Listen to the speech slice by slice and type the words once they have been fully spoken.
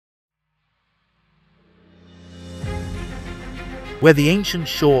where the ancient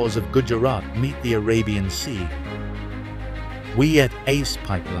shores of Gujarat meet the Arabian Sea, we at ACE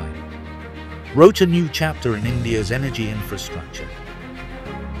Pipeline wrote a new chapter in India's energy infrastructure.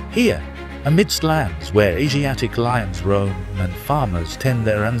 Here, amidst lands where Asiatic lions roam and farmers tend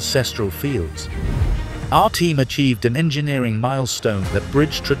their ancestral fields, our team achieved an engineering milestone that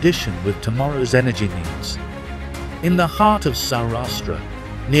bridged tradition with tomorrow's energy needs. In the heart of Saurashtra,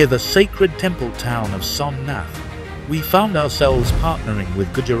 near the sacred temple town of Somnath, we found ourselves partnering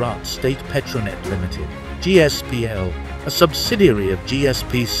with Gujarat State Petronet Limited, GSPL, a subsidiary of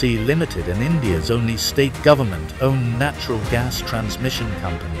GSPC Limited and India's only state government-owned natural gas transmission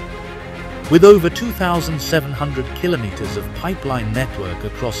company. With over 2,700 kilometers of pipeline network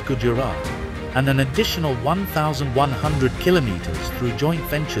across Gujarat and an additional 1,100 kilometers through joint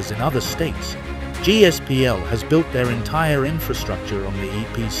ventures in other states, GSPL has built their entire infrastructure on the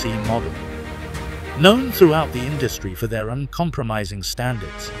EPC model. Known throughout the industry for their uncompromising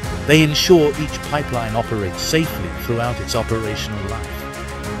standards, they ensure each pipeline operates safely throughout its operational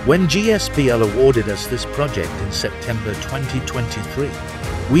life. When GSPL awarded us this project in September 2023,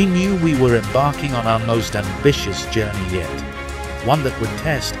 we knew we were embarking on our most ambitious journey yet, one that would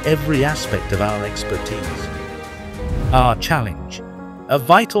test every aspect of our expertise. Our challenge: a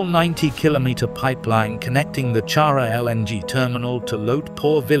vital 90-kilometer pipeline connecting the Chhara LNG Terminal to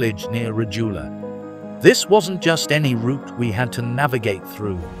Lonthpur village near Rajula. This wasn't just any route we had to navigate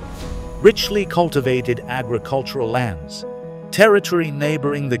through. Richly cultivated agricultural lands, territory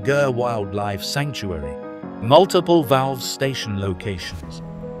neighbouring the Gir Wildlife Sanctuary, multiple valve station locations,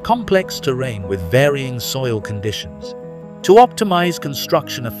 complex terrain with varying soil conditions. To optimize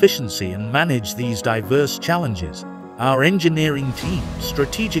construction efficiency and manage these diverse challenges, our engineering team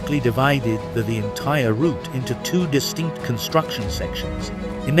strategically divided the entire route into two distinct construction sections,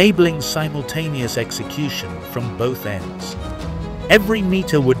 enabling simultaneous execution from both ends. Every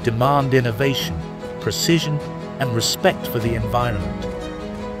meter would demand innovation, precision, and respect for the environment.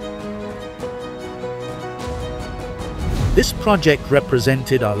 This project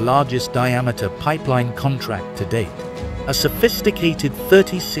represented our largest diameter pipeline contract to date, a sophisticated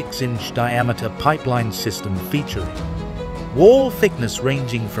 36-inch diameter pipeline system featuring wall thickness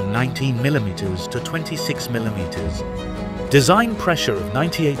ranging from 19 mm to 26 mm, design pressure of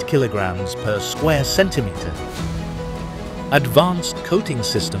 98 kilograms per square centimeter, advanced coating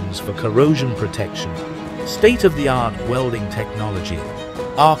systems for corrosion protection, state-of-the-art welding technology.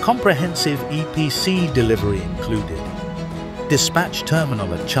 Our comprehensive EPC delivery included dispatch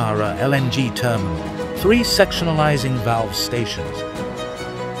terminal at Chhara LNG Terminal, 3 sectionalizing valve stations,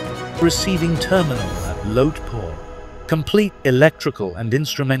 receiving terminal at Lonthpur, complete electrical and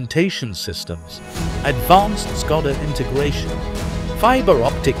instrumentation systems, advanced SCADA integration, fiber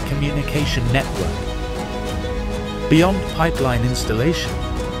optic communication network. Beyond pipeline installation,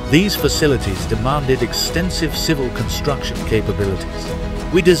 these facilities demanded extensive civil construction capabilities.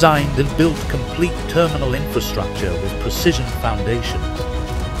 We designed and built complete terminal infrastructure with precision foundations,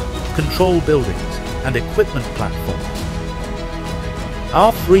 control buildings, and equipment platforms.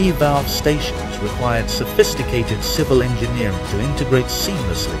 Our 3 valve stations required sophisticated civil engineering to integrate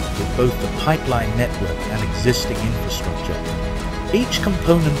seamlessly with both the pipeline network and existing infrastructure. Each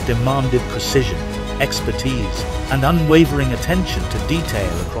component demanded precision, expertise, and unwavering attention to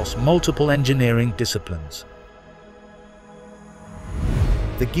detail across multiple engineering disciplines.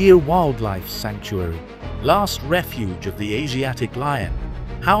 The Gir Wildlife Sanctuary, last refuge of the Asiatic lion,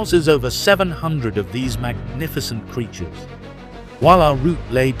 houses over 700 of these magnificent creatures. While our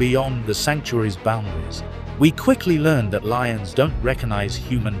route lay beyond the sanctuary's boundaries, we quickly learned that lions don't recognize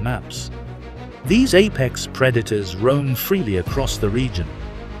human maps. These apex predators roam freely across the region,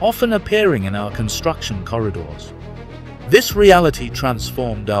 often appearing in our construction corridors. This reality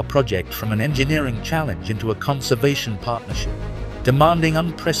transformed our project from an engineering challenge into a conservation partnership, demanding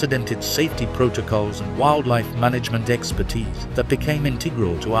unprecedented safety protocols and wildlife management expertise that became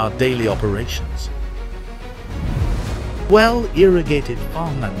integral to our daily operations. Well-irrigated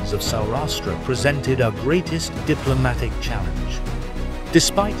farmlands of Saurashtra presented our greatest diplomatic challenge.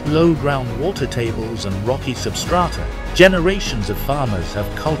 Despite low groundwater tables and rocky substrata, generations of farmers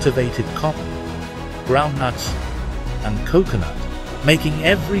have cultivated cotton, groundnuts, and coconut, making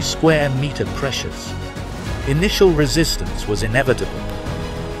every square meter precious. Initial resistance was inevitable.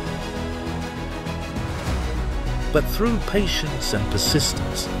 But through patience and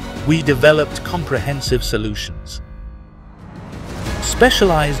persistence, we developed comprehensive solutions.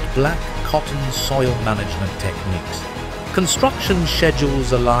 Specialized black cotton soil management techniques, construction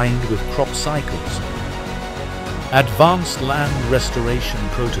schedules aligned with crop cycles, advanced land restoration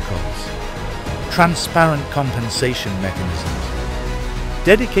protocols, transparent compensation mechanisms,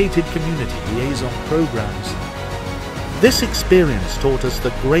 dedicated community liaison programs. This experience taught us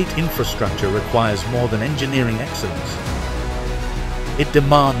that great infrastructure requires more than engineering excellence. It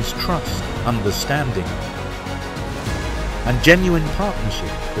demands trust, understanding, and genuine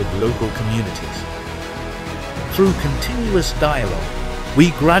partnership with local communities. Through continuous dialogue,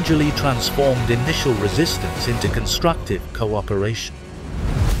 we gradually transformed initial resistance into constructive cooperation.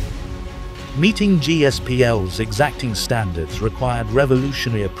 Meeting GSPL's exacting standards required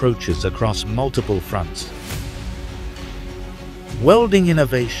revolutionary approaches across multiple fronts. Welding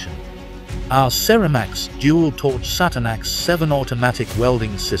innovation. Our Serimax dual-torch Satanax 7 automatic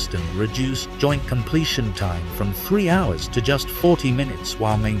welding system reduced joint completion time from 3 hours to just 40 minutes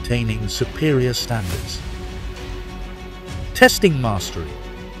while maintaining superior standards. Testing mastery.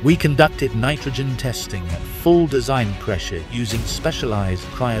 We conducted nitrogen testing at full design pressure using specialized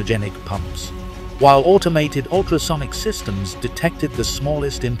cryogenic pumps, while automated ultrasonic systems detected the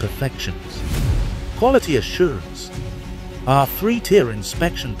smallest imperfections. Quality assurance. Our 3-tier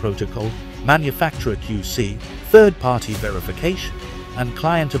inspection protocol, manufacturer QC, third-party verification, and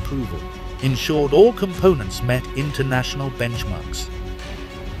client approval ensured all components met international benchmarks.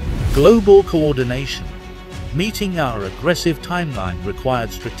 Global coordination. Meeting our aggressive timeline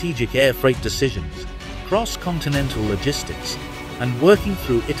required strategic air freight decisions, cross-continental logistics, and working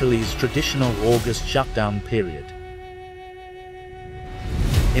through Italy's traditional August shutdown period.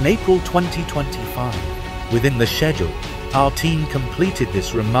 In April 2025, within the schedule, our team completed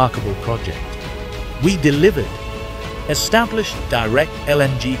this remarkable project. We delivered, established direct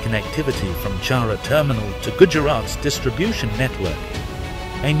LNG connectivity from Chhara Terminal to Gujarat's distribution network,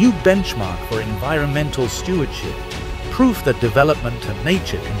 a new benchmark for environmental stewardship, proof that development and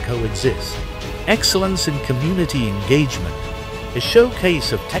nature can coexist. Excellence in community engagement, a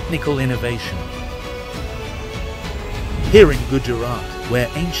showcase of technical innovation. Here in Gujarat, where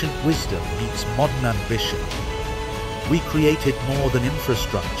ancient wisdom meets modern ambition, we created more than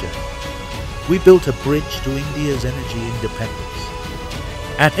infrastructure. We built a bridge to India's energy independence.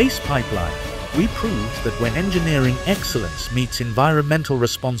 At ACE Pipeline, we proved that when engineering excellence meets environmental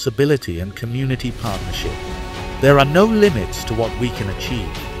responsibility and community partnership, there are no limits to what we can achieve.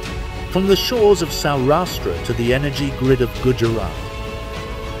 From the shores of Saurashtra to the energy grid of Gujarat,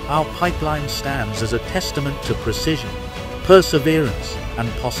 our pipeline stands as a testament to precision, perseverance, and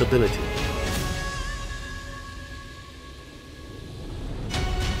possibility.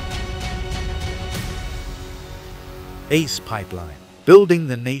 ACE Pipeline, building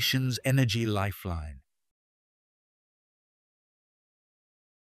the nation's energy lifeline.